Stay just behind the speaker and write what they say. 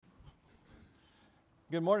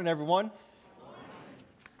Good morning, everyone.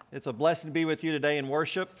 It's a blessing to be with you today in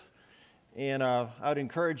worship. And I would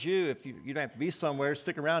encourage you, if you don't have to be somewhere,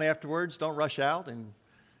 stick around afterwards. Don't rush out and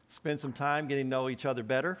spend some time getting to know each other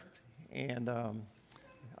better. And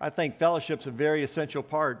I think fellowship's a very essential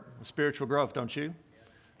part of spiritual growth, don't you?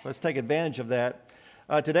 So let's take advantage of that.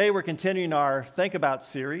 Today we're continuing our Think About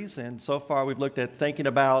series. And so far we've looked at thinking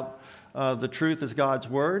about the truth as God's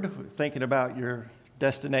Word, thinking about your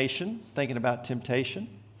destination, thinking about temptation,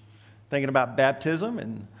 thinking about baptism,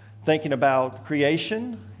 and thinking about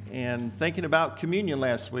creation, and thinking about communion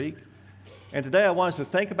last week. And today I want us to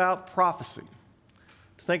think about prophecy.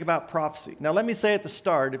 To think about prophecy. Now let me say at the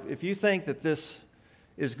start, if you think that this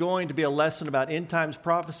is going to be a lesson about end times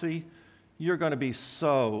prophecy, you're going to be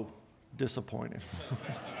so disappointed.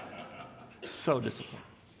 So disappointed.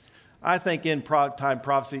 I think end time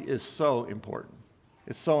prophecy is so important.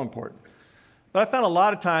 It's so important. But I found a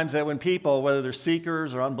lot of times that when people, whether they're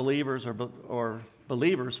seekers or unbelievers or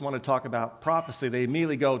believers, want to talk about prophecy, they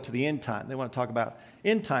immediately go to the end time. They want to talk about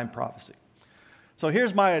end time prophecy. So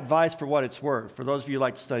here's my advice for what it's worth, for those of you who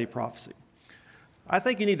like to study prophecy. I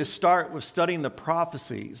think you need to start with studying the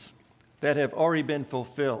prophecies that have already been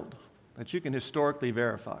fulfilled, that you can historically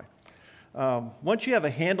verify. Once you have a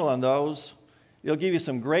handle on those, it'll give you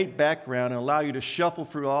some great background and allow you to shuffle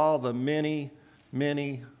through all the many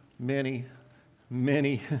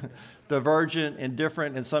divergent and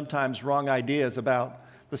different and sometimes wrong ideas about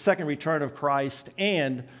the second return of Christ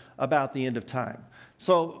and about the end of time.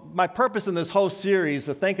 So my purpose in this whole series,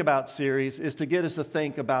 the Think About series, is to get us to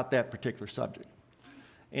think about that particular subject.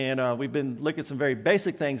 And we've been looking at some very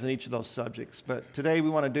basic things in each of those subjects, but today we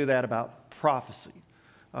want to do that about prophecy.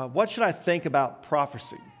 What should I think about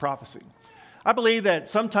prophecy? I believe that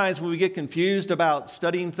sometimes when we get confused about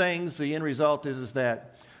studying things, the end result is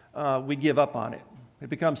that we give up on it. It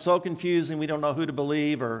becomes so confusing, we don't know who to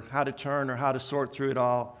believe or how to turn or how to sort through it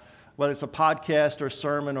all, whether it's a podcast or a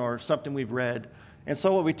sermon or something we've read. And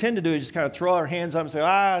so what we tend to do is just kind of throw our hands up and say,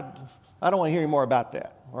 I don't want to hear any more about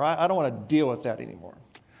that, or I don't want to deal with that anymore.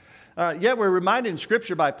 Yet we're reminded in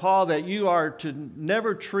Scripture by Paul that you are to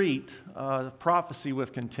never treat prophecy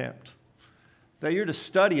with contempt, that you're to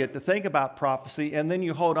study it, to think about prophecy, and then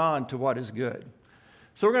you hold on to what is good.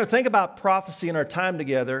 So we're going to think about prophecy in our time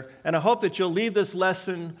together, and I hope that you'll leave this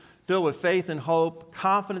lesson filled with faith and hope,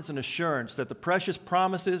 confidence and assurance that the precious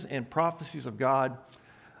promises and prophecies of God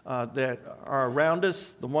that are around us,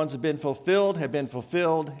 the ones that have been fulfilled,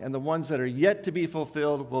 and the ones that are yet to be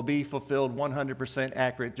fulfilled will be fulfilled 100%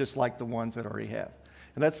 accurate, just like the ones that already have.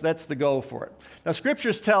 And that's the goal for it. Now,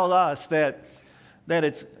 Scriptures tell us that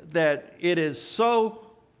it is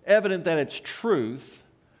so evident that it's truth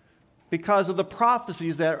because of the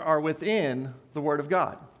prophecies that are within the Word of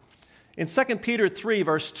God. In 2 Peter 3,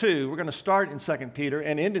 verse 2, we're going to start in 2 Peter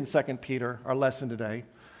and end in 2 Peter, our lesson today.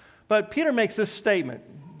 But Peter makes this statement.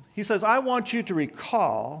 He says, I want you to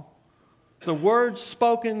recall the words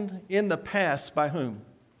spoken in the past by whom?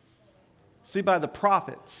 See, by the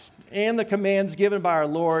prophets, and the commands given by our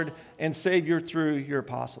Lord and Savior through your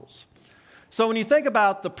apostles. So when you think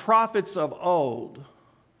about the prophets of old,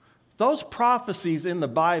 those prophecies in the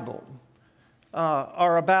Bible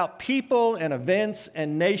are about people and events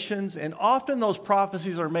and nations, and often those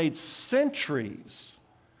prophecies are made centuries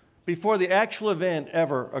before the actual event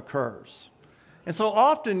ever occurs. And so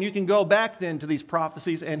often you can go back then to these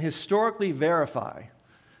prophecies and historically verify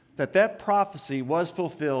that prophecy was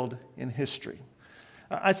fulfilled in history.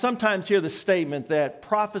 I sometimes hear the statement that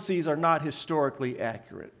prophecies are not historically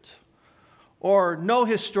accurate, or no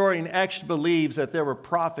historian actually believes that there were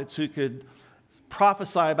prophets who could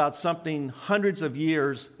prophesy about something hundreds of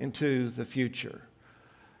years into the future.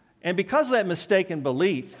 And because of that mistaken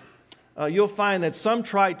belief, you'll find that some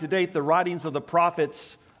try to date the writings of the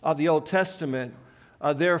prophets of the Old Testament,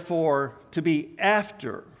 therefore, to be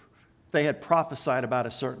after they had prophesied about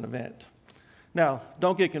a certain event. Now,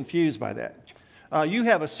 don't get confused by that. You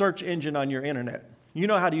have a search engine on your internet. You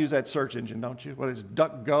know how to use that search engine, don't you? Whether it's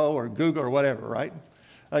DuckGo or Google or whatever, right?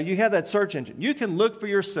 You have that search engine. You can look for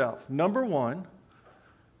yourself. Number one,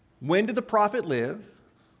 when did the prophet live?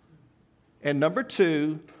 And number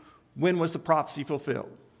two, when was the prophecy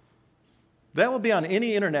fulfilled? That will be on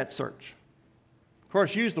any internet search. Of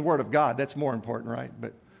course, use the Word of God. That's more important, right?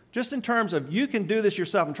 But just in terms of you can do this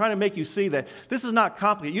yourself, I'm trying to make you see that this is not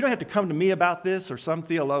complicated. You don't have to come to me about this or some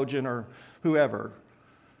theologian or whoever.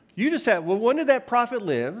 You just have, well, when did that prophet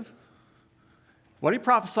live? What did he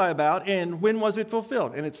prophesy about? And when was it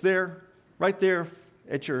fulfilled? And it's there, right there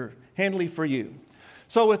at your handily for you.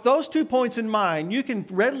 So with those 2 points in mind, you can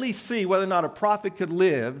readily see whether or not a prophet could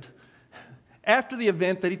live after the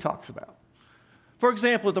event that he talks about. For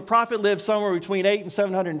example, if the prophet lived somewhere between 8 and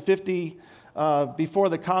 750 before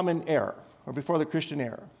the Common Era, or before the Christian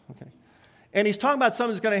era, okay? And he's talking about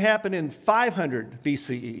something that's going to happen in 500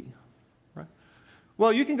 BCE, right?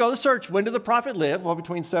 Well, you can go to search, when did the prophet live? Well,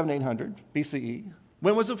 between 700 and 800 BCE.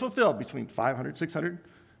 When was it fulfilled? Between 500 and 600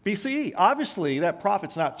 BCE. Obviously, that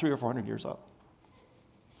prophet's not 300 or 400 years old.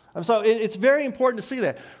 And so it's very important to see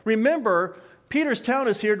that. Remember, Peter's telling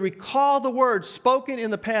us here to recall the words spoken in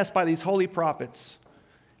the past by these holy prophets.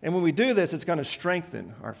 And when we do this, it's going to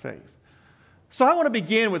strengthen our faith. So I want to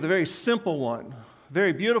begin with a very simple one, a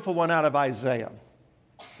very beautiful one out of Isaiah.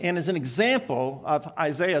 And as an example of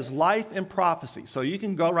Isaiah's life and prophecy. So you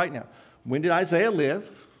can go right now. When did Isaiah live?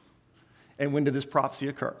 And when did this prophecy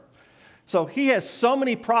occur? So he has so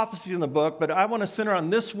many prophecies in the book, but I want to center on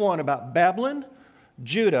this one about Babylon,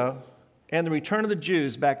 Judah, and the return of the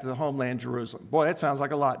Jews back to the homeland, Jerusalem. Boy, that sounds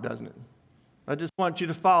like a lot, doesn't it? I just want you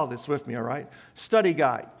to follow this with me, all right? Study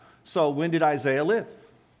guide. So when did Isaiah live?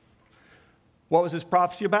 What was his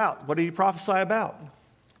prophecy about? What did he prophesy about?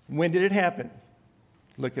 When did it happen?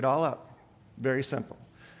 Look it all up. Very simple.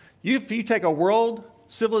 If you take a world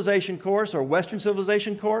civilization course or Western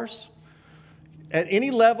civilization course, at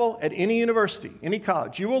any level, at any university, any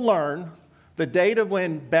college, you will learn the date of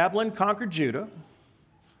when Babylon conquered Judah,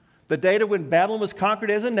 the date of when Babylon was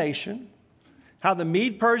conquered as a nation, how the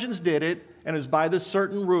Mede-Persians did it, and it was by this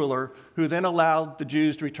certain ruler who then allowed the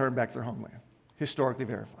Jews to return back to their homeland. Historically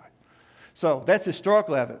verified. So that's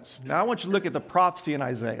historical evidence. Now I want you to look at the prophecy in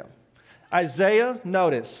Isaiah. Isaiah,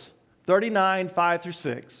 notice, 39, 5 through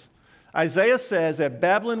 6. Isaiah says that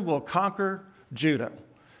Babylon will conquer Judah.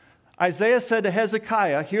 Isaiah said to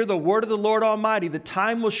Hezekiah, "Hear the word of the Lord Almighty. The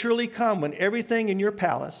time will surely come when everything in your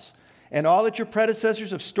palace and all that your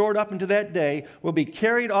predecessors have stored up into that day will be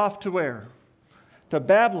carried off to where? To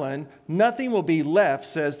Babylon. Nothing will be left,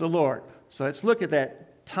 says the Lord." So let's look at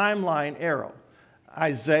that timeline arrow.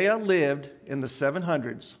 Isaiah lived in the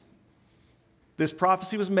 700s. This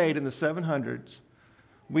prophecy was made in the 700s.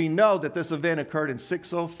 We know that this event occurred in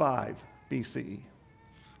 605 BCE.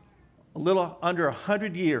 A little under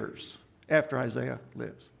 100 years after Isaiah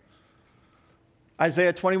lives.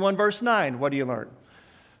 Isaiah 21 verse 9, what do you learn?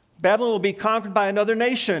 Babylon will be conquered by another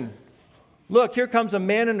nation. Look, here comes a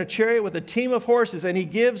man in a chariot with a team of horses, and he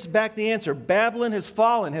gives back the answer. Babylon has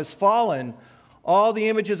fallen, has fallen. All the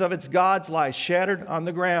images of its gods lie shattered on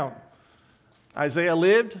the ground. Isaiah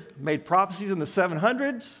lived, made prophecies in the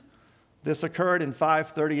 700s. This occurred in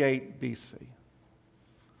 538 BC.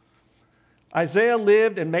 Isaiah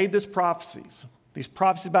lived and made these prophecies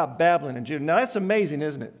about Babylon and Judah. Now that's amazing,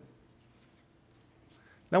 isn't it?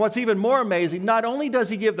 Now what's even more amazing, not only does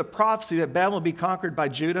he give the prophecy that Babylon will be conquered by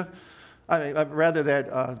Judah,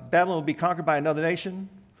 that Babylon will be conquered by another nation,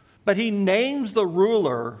 but he names the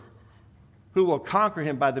ruler who will conquer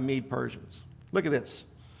him by the Mede-Persians. Look at this.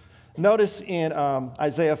 Notice in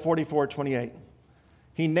Isaiah 44:28,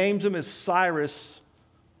 he names him as Cyrus,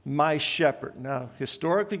 my shepherd. Now,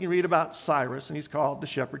 historically, you can read about Cyrus, and he's called the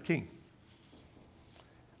shepherd king.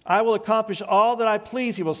 I will accomplish all that I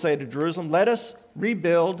please, he will say to Jerusalem. Let us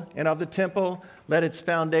rebuild, and of the temple, let its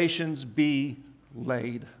foundations be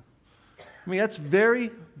laid. I mean, that's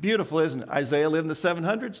very beautiful, isn't it? Isaiah lived in the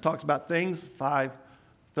 700s, talks about things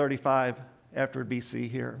 535 after BC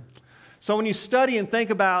here. So when you study and think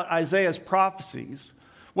about Isaiah's prophecies,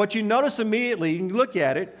 what you notice immediately, you can look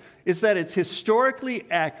at it, is that it's historically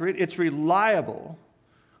accurate, it's reliable,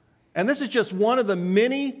 and this is just one of the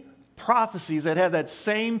many prophecies that have that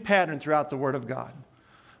same pattern throughout the Word of God.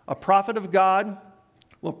 A prophet of God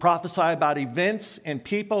will prophesy about events and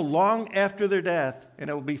people long after their death,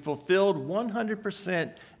 and it will be fulfilled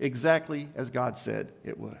 100% exactly as God said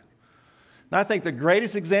it would. And I think the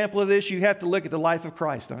greatest example of this, you have to look at the life of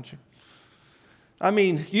Christ, don't you? I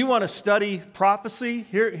mean, you want to study prophecy?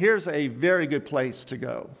 Here's a very good place to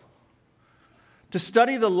go. To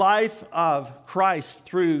study the life of Christ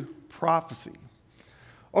through prophecy.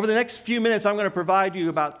 Over the next few minutes, I'm going to provide you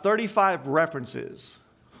about 35 references.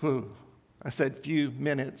 I said few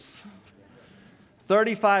minutes.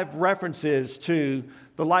 35 references to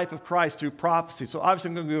the life of Christ through prophecy. So obviously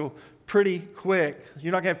I'm going to go pretty quick.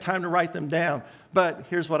 You're not going to have time to write them down. But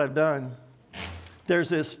here's what I've done. There's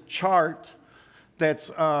this chart that's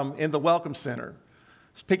in the Welcome Center.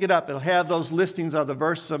 Just pick it up. It'll have those listings of the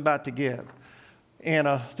verses I'm about to give. And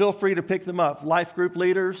feel free to pick them up. Life group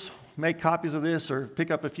leaders, make copies of this or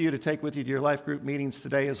pick up a few to take with you to your life group meetings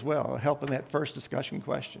today as well. It'll help in that first discussion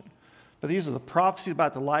question. But these are the prophecies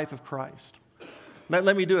about the life of Christ.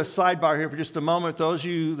 Let me do a sidebar here for just a moment. Those of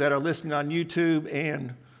you that are listening on YouTube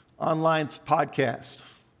and online podcast.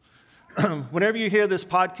 Whenever you hear this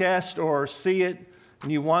podcast or see it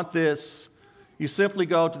and you want this, you simply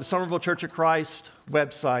go to the Somerville Church of Christ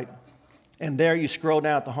website, and there you scroll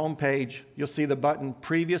down at the home page. You'll see the button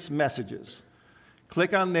Previous Messages.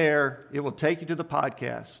 Click on there. It will take you to the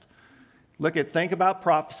podcast. Look at Think About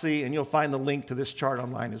Prophecy, and you'll find the link to this chart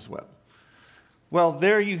online as well. Well,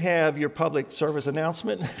 there you have your public service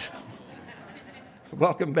announcement.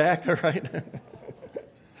 Welcome back, all right?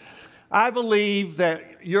 I believe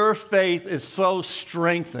that your faith is so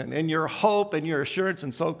strengthened, and your hope and your assurance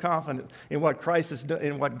and so confident in what Christ has done,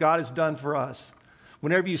 in what God has done for us.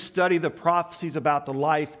 Whenever you study the prophecies about the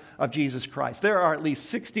life of Jesus Christ, there are at least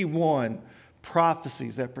 61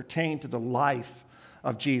 prophecies that pertain to the life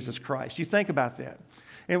of Jesus Christ. You think about that.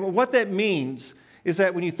 And what that means is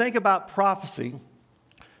that when you think about prophecy,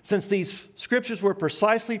 since these scriptures were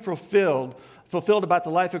precisely fulfilled about the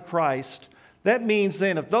life of Christ, that means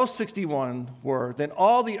then if those 61 were, then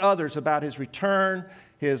all the others about his return,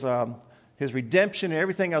 his redemption, and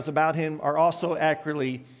everything else about him are also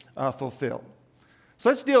accurately fulfilled. So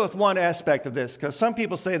let's deal with one aspect of this, because some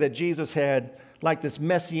people say that Jesus had like this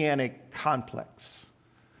messianic complex.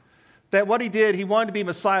 That what he did, he wanted to be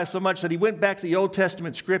Messiah so much that he went back to the Old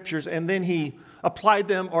Testament scriptures and then he applied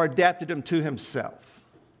them or adapted them to himself.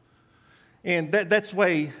 And that's the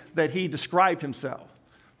way that he described himself.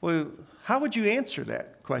 Well, how would you answer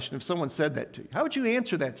that question if someone said that to you? How would you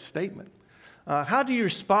answer that statement? How do you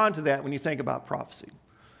respond to that when you think about prophecy?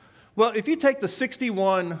 Well, if you take the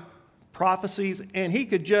 61 prophecies and he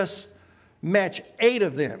could just match 8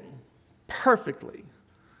 of them perfectly,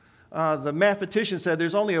 the mathematician said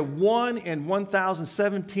there's only a 1 in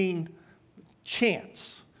 1,017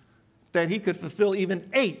 chance that he could fulfill even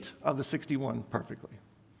 8 of the 61 perfectly.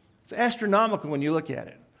 It's astronomical when you look at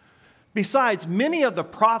it. Besides, many of the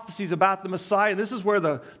prophecies about the Messiah, and this is where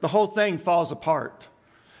the whole thing falls apart.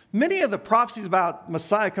 Many of the prophecies about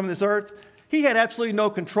Messiah coming to this earth, he had absolutely no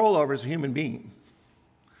control over as a human being.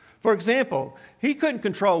 For example, he couldn't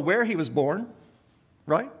control where he was born,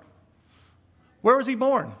 right? Where was he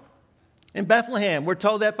born? In Bethlehem. We're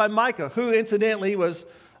told that by Micah, who incidentally was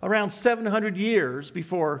around 700 years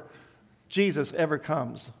before Jesus ever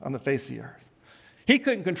comes on the face of the earth. He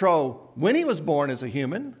couldn't control when he was born as a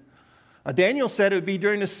human. Daniel said it would be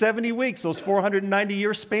during the 70 weeks, those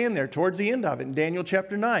 490-year span there, towards the end of it, in Daniel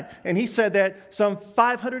chapter 9. And he said that some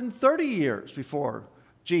 530 years before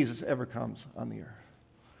Jesus ever comes on the earth.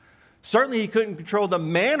 Certainly he couldn't control the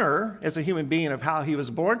manner as a human being of how he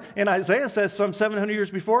was born. And Isaiah says some 700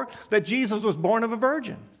 years before that Jesus was born of a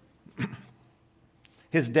virgin.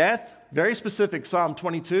 His death, very specific, Psalm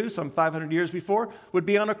 22, some 500 years before, would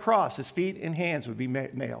be on a cross. His feet and hands would be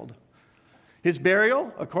nailed. His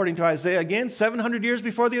burial, according to Isaiah again, 700 years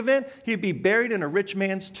before the event, he'd be buried in a rich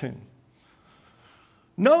man's tomb.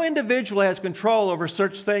 No individual has control over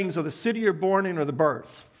such things of the city you're born in or the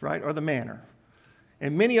birth, right, or the manner,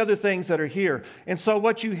 and many other things that are here. And so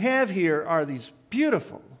what you have here are these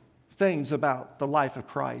beautiful things about the life of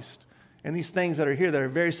Christ and these things that are here that are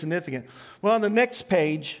very significant. Well, on the next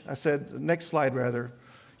page, the next slide rather,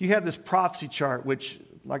 you have this prophecy chart, which,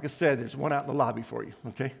 like I said, there's one out in the lobby for you,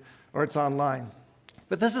 okay? Or it's online.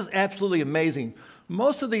 But this is absolutely amazing.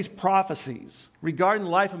 Most of these prophecies regarding the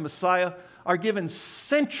life of Messiah are given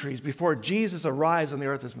centuries before Jesus arrives on the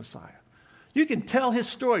earth as Messiah. You can tell his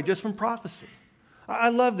story just from prophecy. I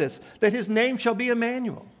love this, that his name shall be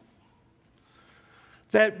Emmanuel.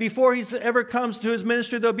 That before he ever comes to his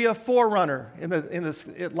ministry, there'll be a forerunner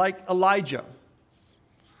like Elijah.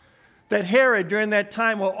 That Herod during that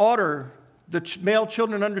time will order the male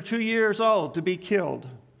children under 2 years old to be killed.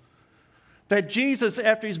 That Jesus,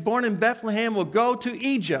 after he's born in Bethlehem, will go to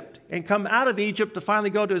Egypt and come out of Egypt to finally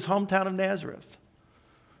go to his hometown of Nazareth.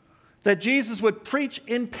 That Jesus would preach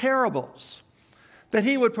in parables. That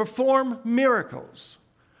he would perform miracles.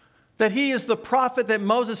 That he is the prophet that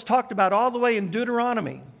Moses talked about all the way in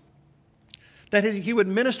Deuteronomy. That he would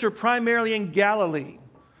minister primarily in Galilee.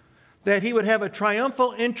 That he would have a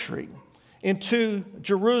triumphal entry into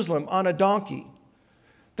Jerusalem on a donkey.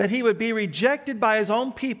 That he would be rejected by his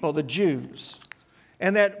own people, the Jews.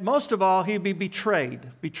 And that most of all, he'd be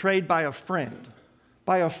betrayed by a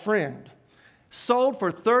friend. Sold for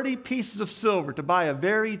 30 pieces of silver to buy a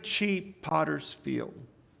very cheap potter's field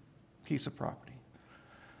piece of property.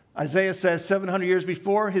 Isaiah says 700 years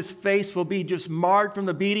before, his face will be just marred from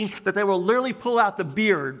the beating, that they will literally pull out the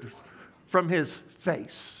beard from his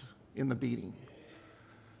face in the beating.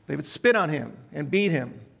 They would spit on him and beat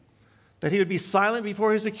him, that he would be silent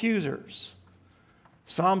before his accusers.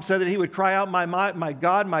 Psalm said that he would cry out, my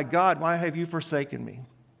God, why have you forsaken me?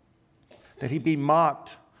 That he'd be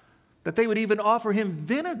mocked, that they would even offer him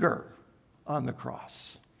vinegar on the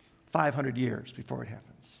cross 500 years before it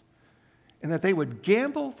happens. And that they would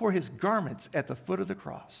gamble for his garments at the foot of the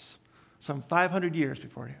cross some 500 years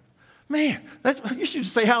before it happened. Man, you should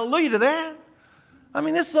say hallelujah to that. I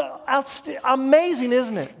mean, this is amazing,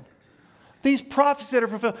 isn't it? These prophecies that are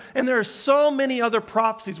fulfilled. And there are so many other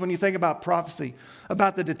prophecies when you think about prophecy,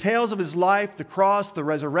 about the details of his life, the cross, the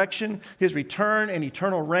resurrection, his return, and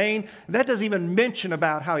eternal reign. And that doesn't even mention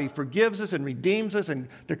about how he forgives us and redeems us and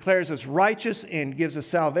declares us righteous and gives us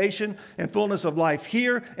salvation and fullness of life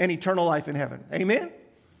here and eternal life in heaven. Amen?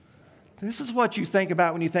 This is what you think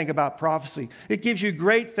about when you think about prophecy. It gives you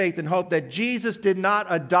great faith and hope that Jesus did not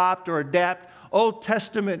adopt or adapt Old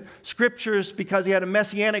Testament scriptures because he had a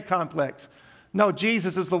messianic complex. No,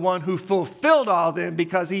 Jesus is the one who fulfilled all of them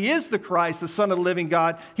because he is the Christ, the Son of the living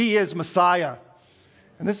God. He is Messiah.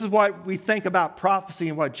 And this is what we think about prophecy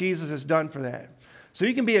and what Jesus has done for that. So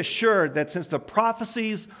you can be assured that since the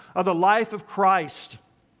prophecies of the life of Christ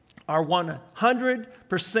are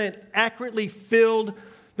 100% accurately filled,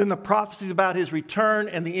 then the prophecies about his return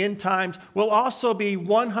and the end times will also be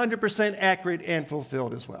 100% accurate and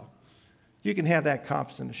fulfilled as well. You can have that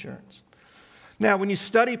confidence and assurance. Now, when you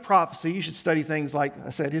study prophecy, you should study things like I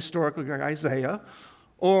said, historically, like Isaiah,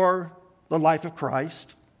 or the life of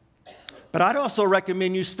Christ. But I'd also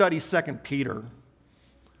recommend you study 2 Peter.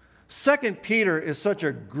 2 Peter is such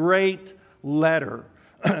a great letter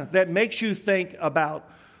that makes you think about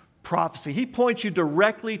prophecy. He points you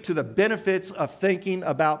directly to the benefits of thinking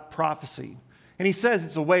about prophecy. And he says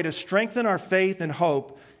it's a way to strengthen our faith and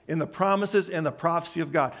hope in the promises and the prophecy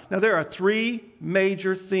of God. Now, there are three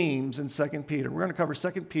major themes in 2 Peter. We're going to cover 2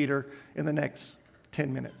 Peter in the next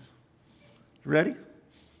 10 minutes. Ready?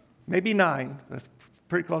 Maybe 9, but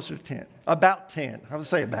pretty closer to 10. About 10. I would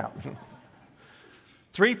say about.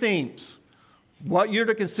 3 themes. What you're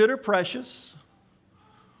to consider precious,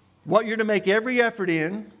 what you're to make every effort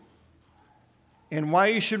in, and why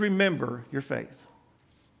you should remember your faith.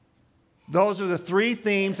 Those are the 3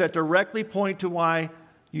 themes that directly point to why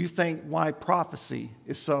you think why prophecy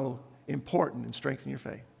is so important in strengthening your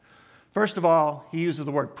faith. First of all, he uses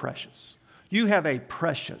the word precious. You have a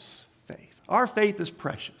precious faith. Our faith is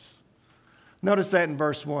precious. Notice that in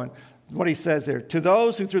verse 1, what he says there. To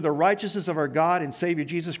those who through the righteousness of our God and Savior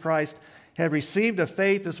Jesus Christ have received a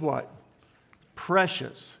faith as what?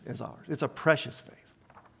 Precious as ours. It's a precious faith.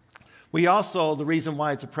 We also, the reason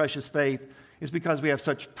why it's a precious faith is because we have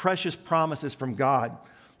such precious promises from God.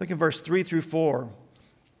 Look in verse 3 through 4.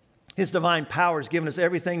 His divine power has given us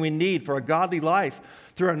everything we need for a godly life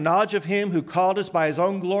through our knowledge of him who called us by his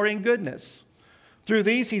own glory and goodness. Through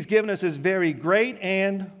these, he's given us his very great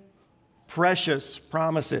and precious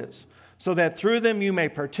promises, so that through them you may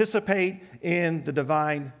participate in the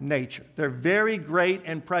divine nature. They're very great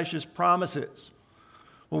and precious promises.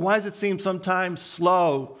 Well, why does it seem sometimes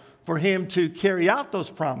slow for him to carry out those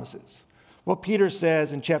promises? Well, Peter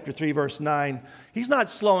says in chapter 3, verse 9, he's not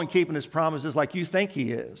slow in keeping his promises like you think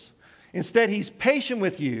he is. Instead, he's patient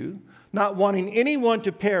with you, not wanting anyone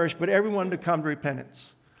to perish, but everyone to come to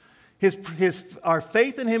repentance. Our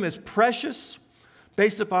faith in him is precious,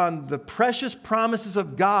 based upon the precious promises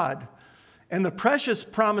of God. And the precious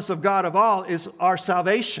promise of God of all is our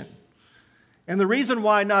salvation. And the reason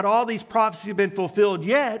why not all these prophecies have been fulfilled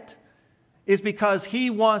yet is because he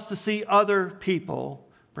wants to see other people,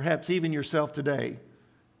 perhaps even yourself today,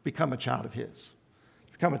 become a child of his.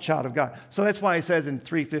 Become a child of God. So that's why he says in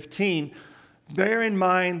 3:15, bear in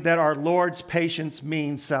mind that our Lord's patience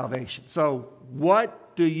means salvation. So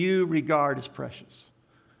what do you regard as precious?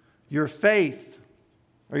 Your faith,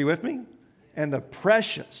 are you with me? And the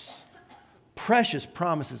precious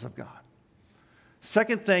promises of God.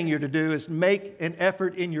 Second thing you're to do is make an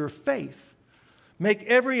effort in your faith. Make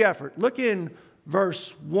every effort. Look in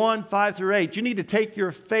verse 1, 5 through 8. You need to take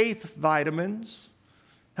your faith vitamins.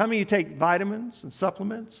 How many of you take vitamins and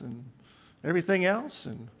supplements and everything else?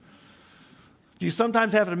 And do you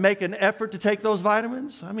sometimes have to make an effort to take those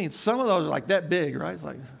vitamins? I mean, some of those are like that big, right? It's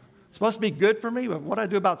like, it's supposed to be good for me, but what do I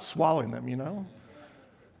do about swallowing them, you know?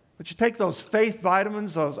 But you take those faith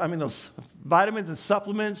vitamins, those vitamins and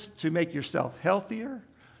supplements to make yourself healthier.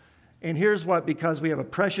 And here's what, because we have a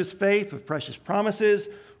precious faith with precious promises,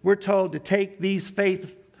 we're told to take these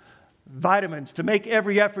faith vitamins, to make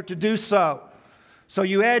every effort to do so. So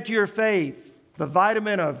you add to your faith the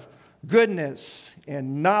vitamin of goodness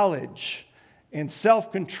and knowledge and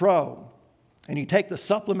self-control. And you take the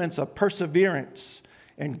supplements of perseverance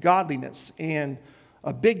and godliness and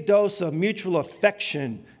a big dose of mutual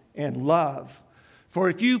affection and love. For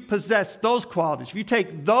if you possess those qualities, if you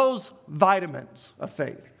take those vitamins of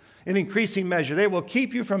faith in increasing measure, they will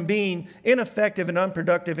keep you from being ineffective and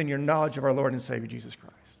unproductive in your knowledge of our Lord and Savior Jesus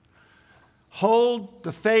Christ. Hold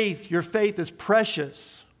the faith. Your faith is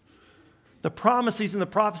precious. The promises and the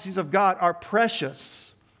prophecies of God are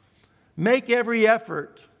precious. Make every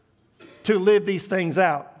effort to live these things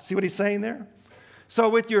out. See what he's saying there? So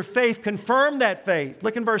with your faith, confirm that faith.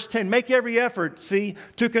 Look in verse 10. Make every effort, see,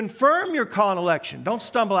 to confirm your call and election. Don't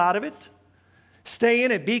stumble out of it. Stay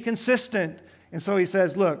in it. Be consistent. And so he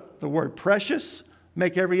says, look, the word precious,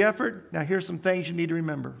 make every effort. Now here's some things you need to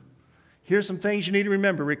remember. Here's some things you need to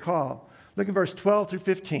remember, recall. Look in verse 12 through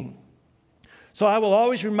 15. So I will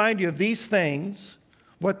always remind you of these things.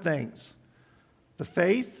 What things? The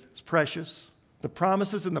faith is precious. The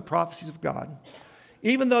promises and the prophecies of God,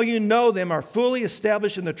 even though you know them, are fully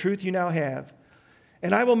established in the truth you now have.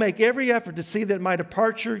 And I will make every effort to see that at my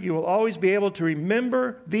departure you will always be able to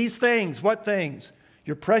remember these things. What things?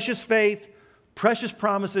 Your precious faith, precious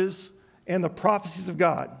promises, and the prophecies of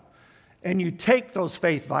God. And you take those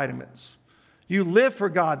faith vitamins. You live for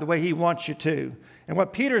God the way He wants you to. And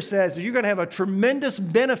what Peter says is you're going to have a tremendous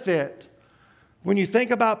benefit when you think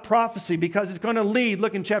about prophecy, because it's going to lead,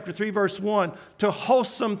 look in chapter 3, verse 1, to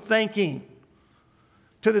wholesome thinking,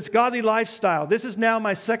 to this godly lifestyle. This is now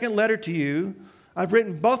my second letter to you. I've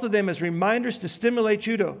written both of them as reminders to stimulate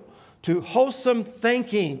you to wholesome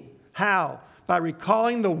thinking. How? By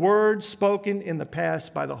recalling the words spoken in the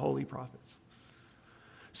past by the holy prophets.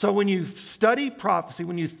 So when you study prophecy,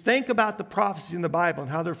 when you think about the prophecies in the Bible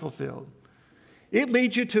and how they're fulfilled, it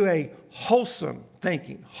leads you to a wholesome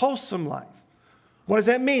thinking, wholesome life. What does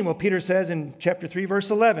that mean? Well, Peter says in chapter 3,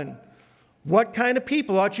 verse 11, what kind of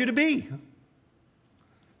people ought you to be?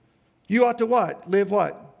 You ought to what? Live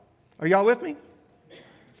what? Are y'all with me?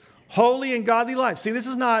 Holy and godly life. See, this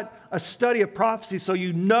is not a study of prophecy so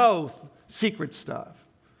you know secret stuff.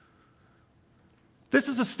 This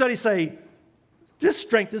is a study say, this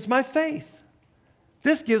strengthens my faith.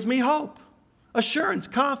 This gives me hope, assurance,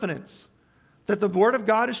 confidence that the Word of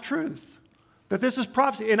God is truth. That this is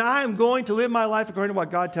prophecy, and I am going to live my life according to what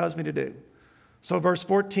God tells me to do. So verse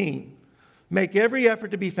 14, make every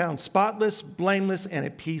effort to be found spotless, blameless, and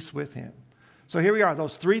at peace with Him. So here we are,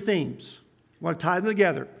 those three themes. You want to tie them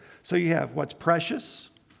together. So you have what's precious.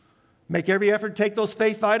 Make every effort to take those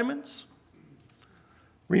faith vitamins.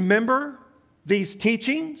 Remember these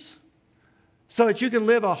teachings so that you can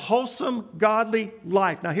live a wholesome, godly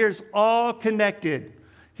life. Now here's all connected.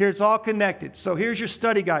 Here it's all connected. So here's your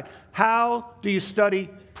study guide. How do you study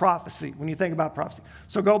prophecy when you think about prophecy?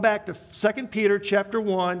 So go back to 2 Peter chapter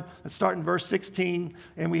 1. Let's start in verse 16.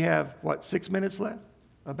 And we have, 6 minutes left?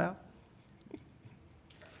 About?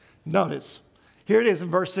 Notice. Here it is in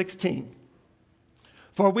verse 16.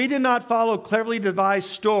 For we did not follow cleverly devised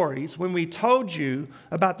stories when we told you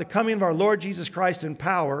about the coming of our Lord Jesus Christ in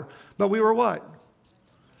power, but we were what?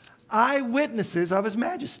 Eyewitnesses of His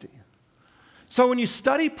majesty. So when you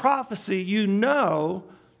study prophecy, you know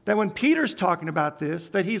that when Peter's talking about this,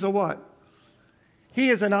 that he's a what? He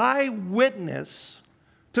is an eyewitness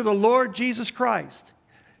to the Lord Jesus Christ.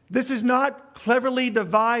 This is not cleverly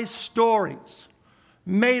devised stories,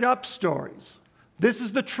 made up stories. This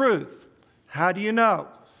is the truth. How do you know?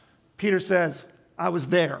 Peter says, I was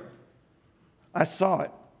there. I saw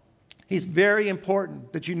it. It's very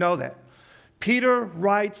important that you know that. Peter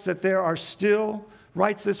writes that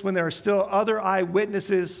writes this when there are still other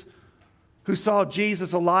eyewitnesses who saw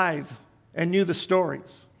Jesus alive and knew the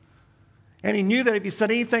stories. And he knew that if he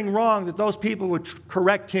said anything wrong, that those people would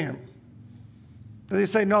correct him. They'd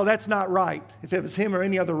say, no, that's not right, if it was him or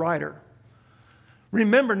any other writer.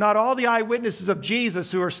 Remember, not all the eyewitnesses of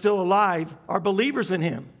Jesus who are still alive are believers in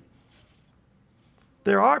Him.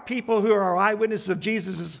 There are people who are eyewitnesses of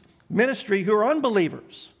Jesus' ministry who are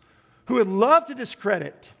unbelievers, who would love to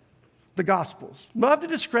discredit the Gospels, love to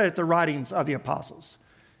discredit the writings of the apostles.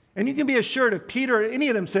 And you can be assured if Peter or any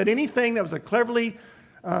of them said anything that was a cleverly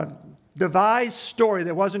devised story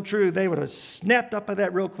that wasn't true, they would have snapped up at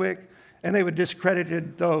that real quick and they would have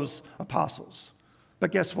discredited those apostles.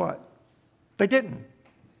 But guess what? They didn't.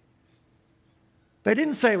 They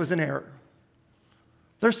didn't say it was an error.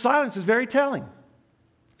 Their silence is very telling.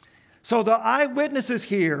 So the eyewitnesses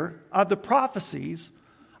here of the prophecies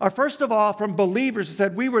are first of all from believers who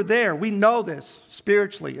said, we were there, we know this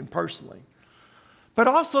spiritually and personally. But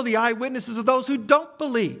also the eyewitnesses of those who don't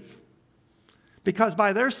believe. Because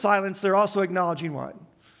by their silence, they're also acknowledging what?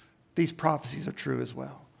 These prophecies are true as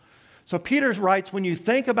well. So Peter writes, when you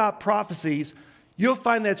think about prophecies, you'll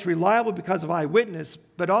find that it's reliable because of eyewitness,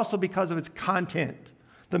 but also because of its content,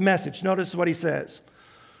 the message. Notice what he says.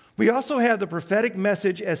 We also have the prophetic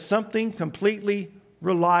message as something completely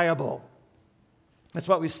reliable. That's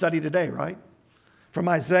what we studied today, right? From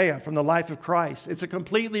Isaiah, from the life of Christ. It's a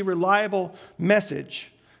completely reliable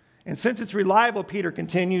message. And since it's reliable, Peter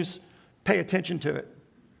continues, pay attention to it.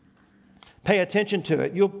 Pay attention to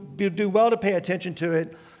it. You'll do well to pay attention to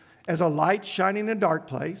it as a light shining in a dark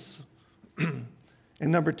place. And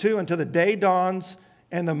number 2, until the day dawns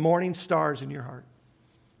and the morning stars in your heart.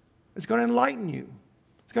 It's going to enlighten you.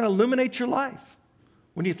 It's going to illuminate your life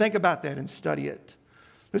when you think about that and study it.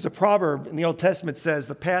 There's a proverb in the Old Testament that says,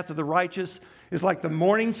 the path of the righteous is like the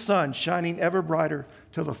morning sun shining ever brighter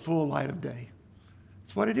till the full light of day.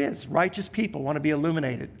 It's what it is. Righteous people want to be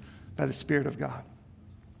illuminated by the Spirit of God.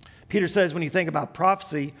 Peter says when you think about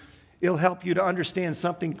prophecy, it'll help you to understand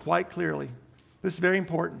something quite clearly. This is very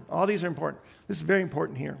important. All these are important. This is very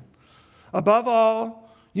important here. Above all,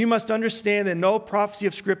 you must understand that no prophecy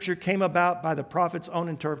of Scripture came about by the prophet's own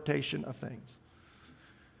interpretation of things.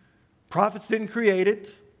 Prophets didn't create it.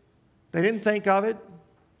 They didn't think of it.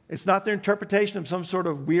 It's not their interpretation of some sort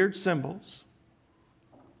of weird symbols.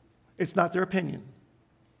 It's not their opinion.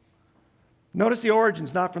 Notice the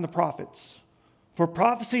origin's not from the prophets. For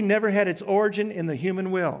prophecy never had its origin in the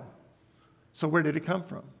human will. So where did it come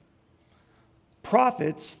from?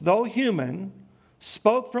 Prophets, though human,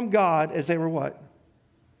 spoke from God as they were what?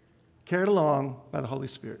 Carried along by the Holy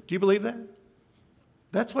Spirit. Do you believe that?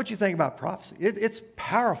 That's what you think about prophecy. It's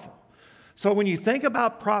powerful. So when you think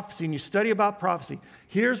about prophecy and you study about prophecy,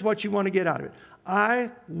 here's what you want to get out of it. I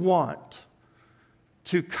want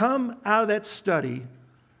to come out of that study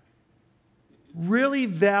really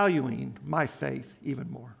valuing my faith even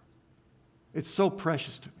more. It's so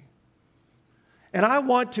precious to me. And I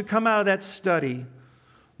want to come out of that study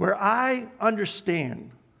where I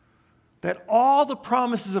understand that all the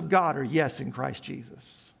promises of God are yes in Christ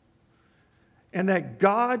Jesus. And that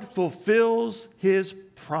God fulfills His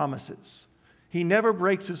promises. He never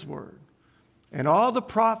breaks His word. And all the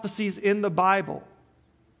prophecies in the Bible,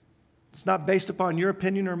 it's not based upon your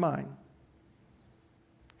opinion or mine.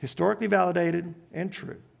 Historically validated and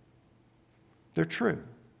true. They're true.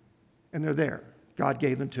 And they're there. God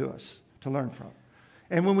gave them to us to learn from.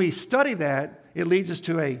 And when we study that, it leads us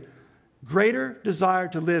to a greater desire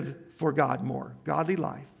to live for God more, godly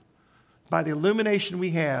life, by the illumination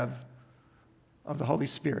we have of the Holy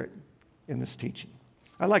Spirit in this teaching.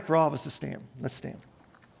 I'd like for all of us to stand. Let's stand.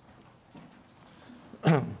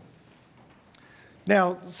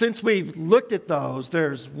 Now, since we've looked at those,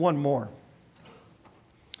 there's one more.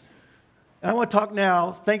 And I want to talk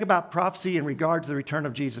now, think about prophecy in regard to the return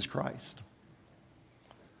of Jesus Christ.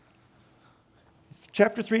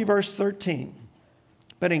 Chapter 3, verse 13.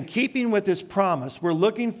 But in keeping with this promise, we're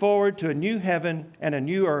looking forward to a new heaven and a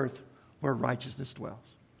new earth where righteousness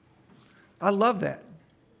dwells. I love that,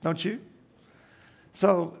 don't you?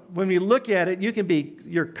 So when we look at it,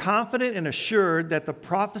 you're confident and assured that the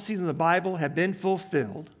prophecies in the Bible have been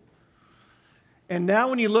fulfilled. And now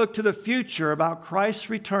when you look to the future about Christ's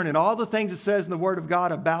return and all the things it says in the Word of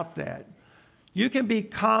God about that, you can be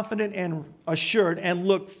confident and assured and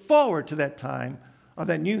look forward to that time of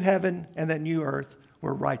that new heaven and that new earth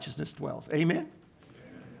where righteousness dwells. Amen?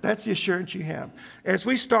 That's the assurance you have. As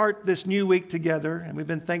we start this new week together, and we've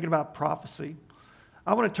been thinking about prophecy,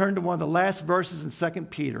 I want to turn to one of the last verses in 2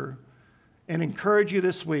 Peter and encourage you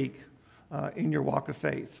this week in your walk of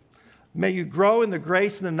faith. May you grow in the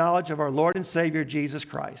grace and the knowledge of our Lord and Savior, Jesus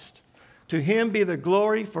Christ. To Him be the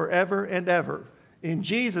glory forever and ever. In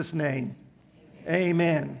Jesus' name,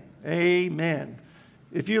 amen. Amen.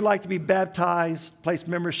 If you'd like to be baptized, place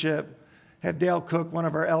membership, have Dale Cook, one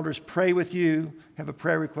of our elders, pray with you, have a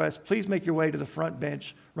prayer request, please make your way to the front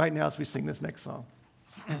bench right now as we sing this next song.